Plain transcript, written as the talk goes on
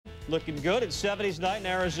looking good. It's 70s night in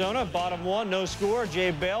Arizona. Bottom one, no score.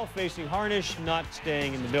 Jay Bell facing Harnish, not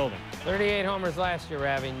staying in the building. 38 homers last year,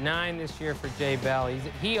 Ravi. 9 this year for Jay Bell.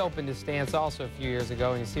 He opened his stance also a few years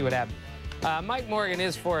ago, and you see what happened. Mike Morgan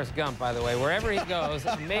is Forrest Gump, by the way. Wherever he goes,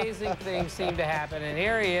 amazing things seem to happen. And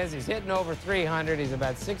here he is. He's hitting over 300. He's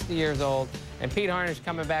about 60 years old. And Pete Harnish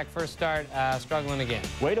coming back first start, struggling again.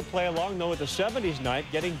 Way to play along, though, with the 70s night,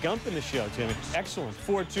 getting Gump in the show, Timmy. Excellent.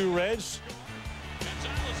 4-2 Reds.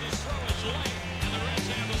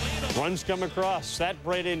 Runs come across. That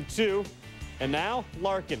brought in 2. And now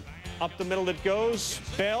Larkin. Up the middle it goes.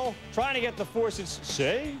 Bell trying to get the force. It's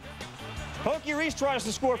save. Pokey Reese tries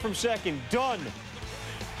to score from second. Done.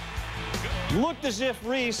 Looked as if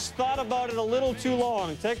Reese thought about it a little too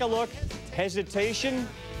long. Take a look. Hesitation.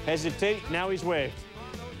 Hesitate. Now he's waved.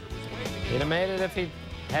 He'd have made it if he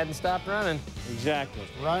hadn't stopped running. Exactly.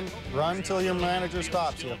 Run till your manager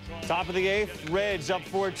stops you. Top of the 8th. Reds up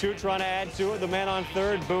 4-2, trying to add to it. The man on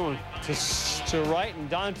third, Boone to right, and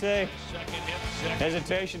Dante.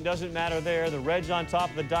 Hesitation doesn't matter there. The Reds on top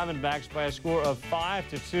of the Diamondbacks by a score of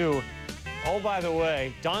 5-2. Oh, by the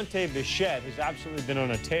way, Dante Bichette has absolutely been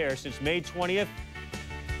on a tear since May 20th.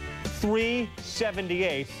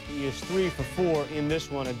 378. He is 3 for 4 in this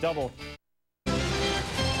one, a double.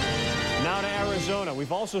 Now to Arizona.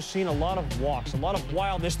 We've also seen a lot of walks, a lot of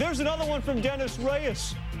wildness. There's another one from Dennis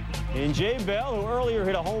Reyes. And Jay Bell, who earlier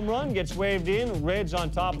hit a home run, gets waved in. Reds on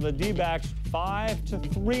top of the D-backs,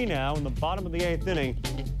 5-3 now in the bottom of the 8th inning.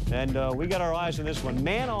 And we got our eyes on this one.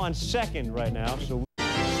 Man on second right now. So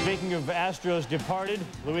speaking of Astros departed,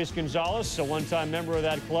 Luis Gonzalez, a one-time member of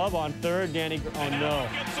that club, on third. Danny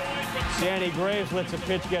Graves lets a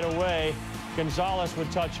pitch get away. Gonzalez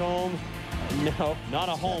would touch home. No, not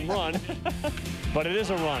a home run, but it is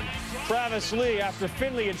a run. Travis Lee, after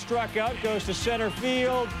Finley had struck out, goes to center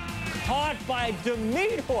field. Caught by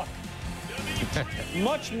Demeter.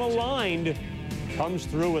 Much maligned. Comes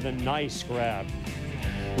through with a nice grab.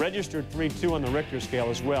 Registered 3-2 on the Richter scale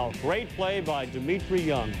as well. Great play by Dimitri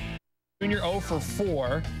Young. Junior 0 for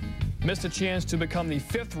 4. Missed a chance to become the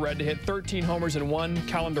 5th Red to hit 13 homers in 1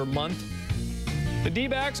 calendar month. The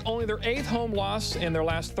D-backs, only their 8th home loss in their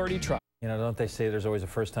last 30 tries. You know, don't they say there's always a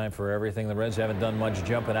first time for everything? The Reds haven't done much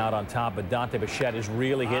jumping out on top, but Dante Bichette is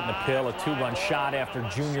really hitting a pill. A 2-run shot after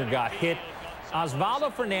Junior got hit.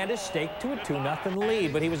 Osvaldo Fernandez staked to a 2-0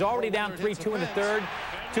 lead, but he was already down 3-2 in the third.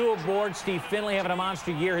 2 aboard. Steve Finley having a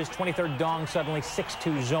monster year. His 23rd dong, suddenly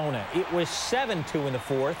 6-2 Zona. It was 7-2 in the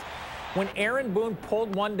 4th when Aaron Boone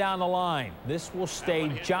pulled one down the line. This will stay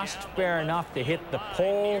just fair enough to hit the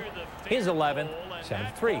pole. His 11th,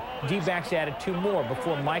 7-3. D-backs added 2 more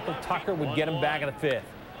before Michael Tucker would get him back in the 5th.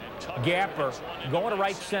 Gapper going to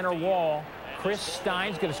right center wall. Chris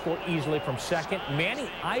Stein's going to score easily from second. Manny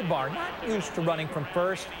Ibar, not used to running from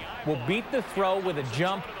first, will beat the throw with a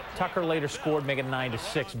jump. Tucker later scored, making it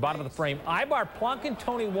 9-6. Bottom of the frame, Ibar plunking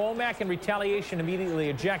Tony Womack in retaliation, immediately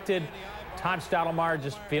ejected. Todd Stottlemyre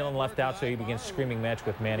just feeling left out, so he begins screaming match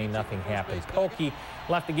with Manny. Nothing happened. Pokey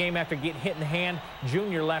left the game after getting hit in the hand.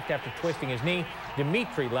 Junior left after twisting his knee.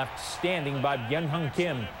 Dimitri left standing by Byung-Hung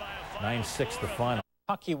Kim. 9-6 the final.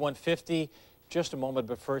 Hockey 150. Just a moment,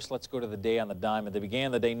 but first let's go to the day on the diamond. They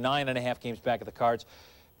began the day 9.5 games back at the Cards.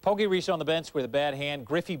 Pokey Reese on the bench with a bad hand.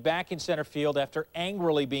 Griffey back in center field after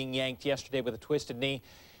angrily being yanked yesterday with a twisted knee.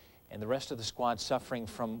 And the rest of the squad suffering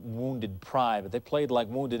from wounded pride. But they played like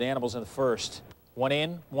wounded animals in the first. One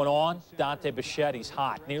in, one on. Dante Bichette, he's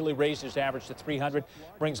hot. Nearly raised his average to 300.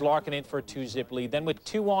 Brings Larkin in for a 2-zip lead. Then with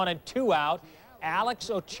 2 on and 2 out, Alex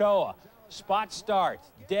Ochoa. Spot start.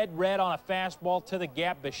 Dead red on a fastball to the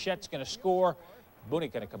gap. Bichette's going to score. Booney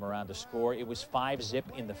going to come around to score. It was 5-zip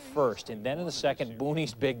in the first. And then in the second,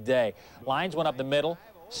 Booney's big day. Lines went up the middle.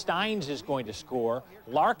 Steins is going to score.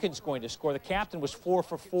 Larkin's going to score. The captain was 4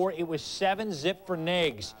 for 4. It was 7-zip for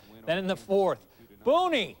Niggs. Then in the 4th,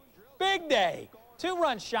 Booney, big day.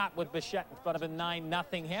 2-run shot with Bichette in front of him,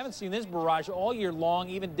 9-0. Haven't seen this barrage all year long.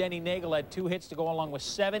 Even Denny Nagel had 2 hits to go along with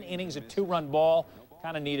 7 innings of 2-run ball.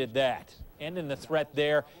 Kind of needed that. Ending the threat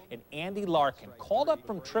there, and Andy Larkin called up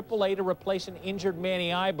from AAA to replace an injured Manny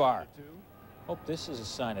Ibar. Hope this is a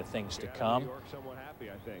sign of things to come.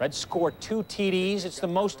 Reds scored 2 TDs. It's the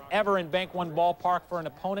most ever in Bank One ballpark for an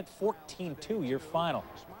opponent. 14-2 your final.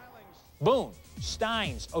 Boone,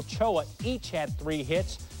 Steins, Ochoa each had 3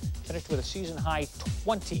 hits. Finished with a season-high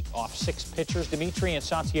 20 off 6 pitchers. Dimitri and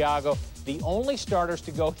Santiago, the only starters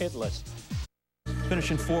to go hitless.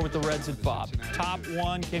 Finishing 4 with the Reds at Bob. Top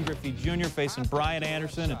 1, Ken Griffey Jr. facing Brian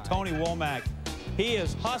Anderson and Tony Womack. He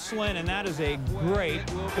is hustling, and that is a great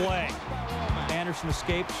play. Anderson Anderson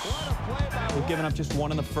escapes with giving up just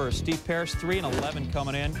 1 in the first. Steve Parrish, 3 and 11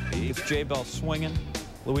 coming in. Gets J. Bell swinging.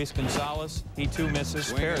 Luis Gonzalez, he too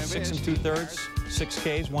misses. Parrish 6 2/3, 6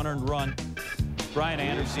 Ks, 1 earned run. Brian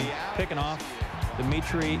Anderson picking off.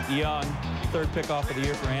 Dimitri Young, 3rd pickoff of the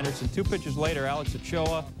year for Anderson. 2 pitches later, Alex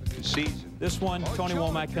Ochoa. This one, Tony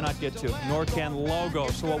Womack cannot get to, nor can Logo.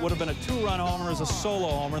 So what would have been a 2-run homer is a solo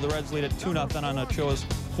homer. The Reds lead at 2-0 on Ochoa's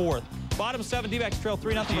 4th. Bottom 7, D-backs trail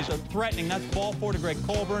 3-0, but they're threatening. That's ball 4 to Greg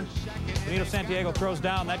Colburn. Benito Santiago throws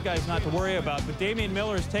down. That guy's not to worry about. But Damian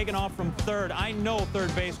Miller is taken off from 3rd. I know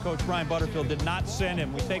third base coach Brian Butterfield did not send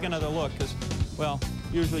him. We take another look because, well,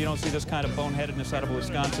 usually you don't see this kind of boneheadedness out of a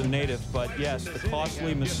Wisconsin native. But yes, the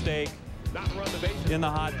costly mistake in the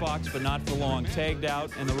hot box, but not for long. Tagged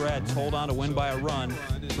out, and the Reds hold on to win by a run,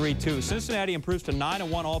 3-2. Cincinnati improves to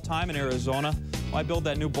 9-1 all-time in Arizona. Why build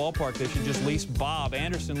that new ballpark? They should just lease Bob.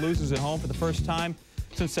 Anderson loses at home for the first time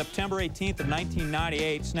since September 18th of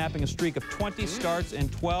 1998, snapping a streak of 20 starts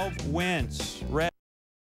and 12 wins.